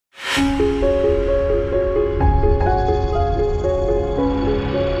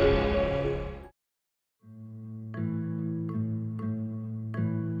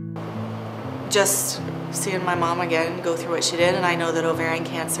Just seeing my mom again go through what she did, and I know that ovarian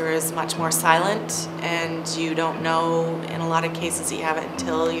cancer is much more silent, and you don't know in a lot of cases you have it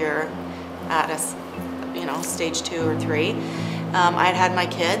until you're at a stage 2 or 3. I'd had my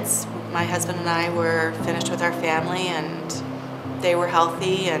kids. My husband and I were finished with our family, and they were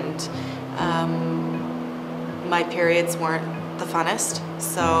healthy, and my periods weren't the funnest,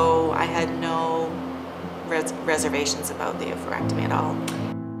 so I had no reservations about the oophorectomy at all.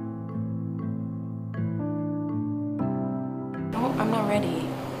 I'm not ready.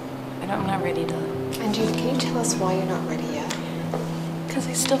 I'm not ready to... And Judy, can you tell us why you're not ready yet? Because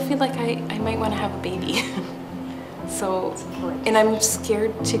I still feel like I might want to have a baby. So, and I'm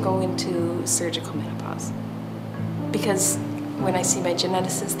scared to go into surgical menopause. Because when I see my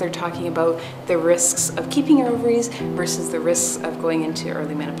geneticists, they're talking about the risks of keeping your ovaries versus the risks of going into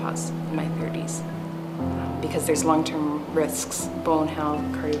early menopause in my 30s. Because there's long-term risks, bone health,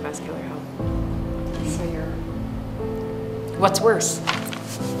 cardiovascular health. So you're... What's worse?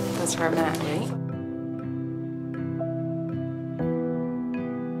 That's where I'm at, right?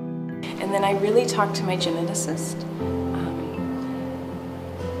 And then I really talked to my geneticist.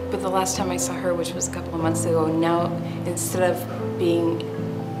 But the last time I saw her, which was a couple of months ago, now instead of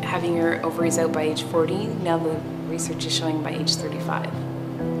having your ovaries out by age 40, now the research is showing by age 35.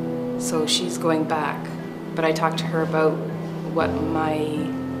 So she's going back. But I talked to her about what my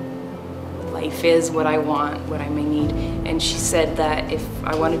life is, what I want, what I may need, and she said that if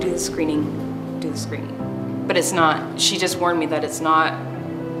I want to do the screening, do the screening. But it's not, she just warned me that it's not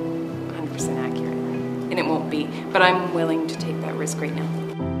 100% accurate, and it won't be, but I'm willing to take that risk right now.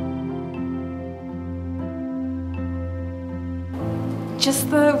 Just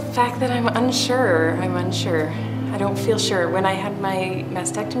the fact that I'm unsure. I don't feel sure. When I had my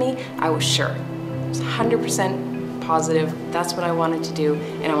mastectomy, I was sure. I was 100% positive, that's what I wanted to do,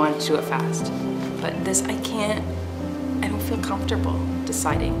 and I wanted to do it fast. But this, I don't feel comfortable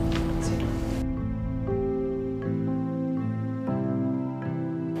deciding.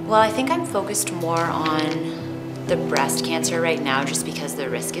 Well, I think I'm focused more on the breast cancer right now just because the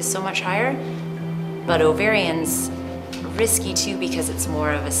risk is so much higher. But ovarian's risky too because it's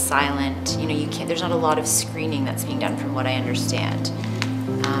more of a silent, there's not a lot of screening that's being done from what I understand.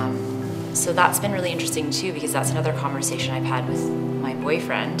 So that's been really interesting too, because that's another conversation I've had with my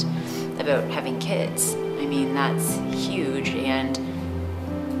boyfriend about having kids. I mean, that's huge, and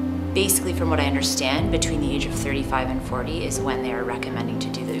basically from what I understand, between the age of 35 and 40 is when they're recommending to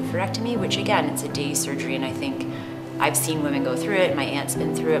do the oophorectomy, which again, it's a day surgery, and I think I've seen women go through it, my aunt's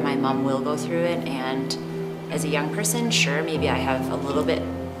been through it, my mom will go through it, and as a young person, sure, maybe I have a little bit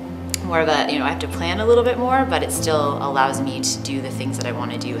more of a, I have to plan a little bit more, but it still allows me to do the things that I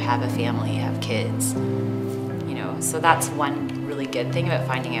want to do, have a family, have kids, so that's one really good thing about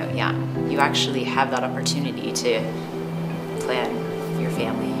finding out young. You actually have that opportunity to plan your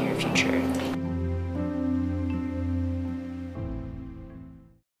family, your future.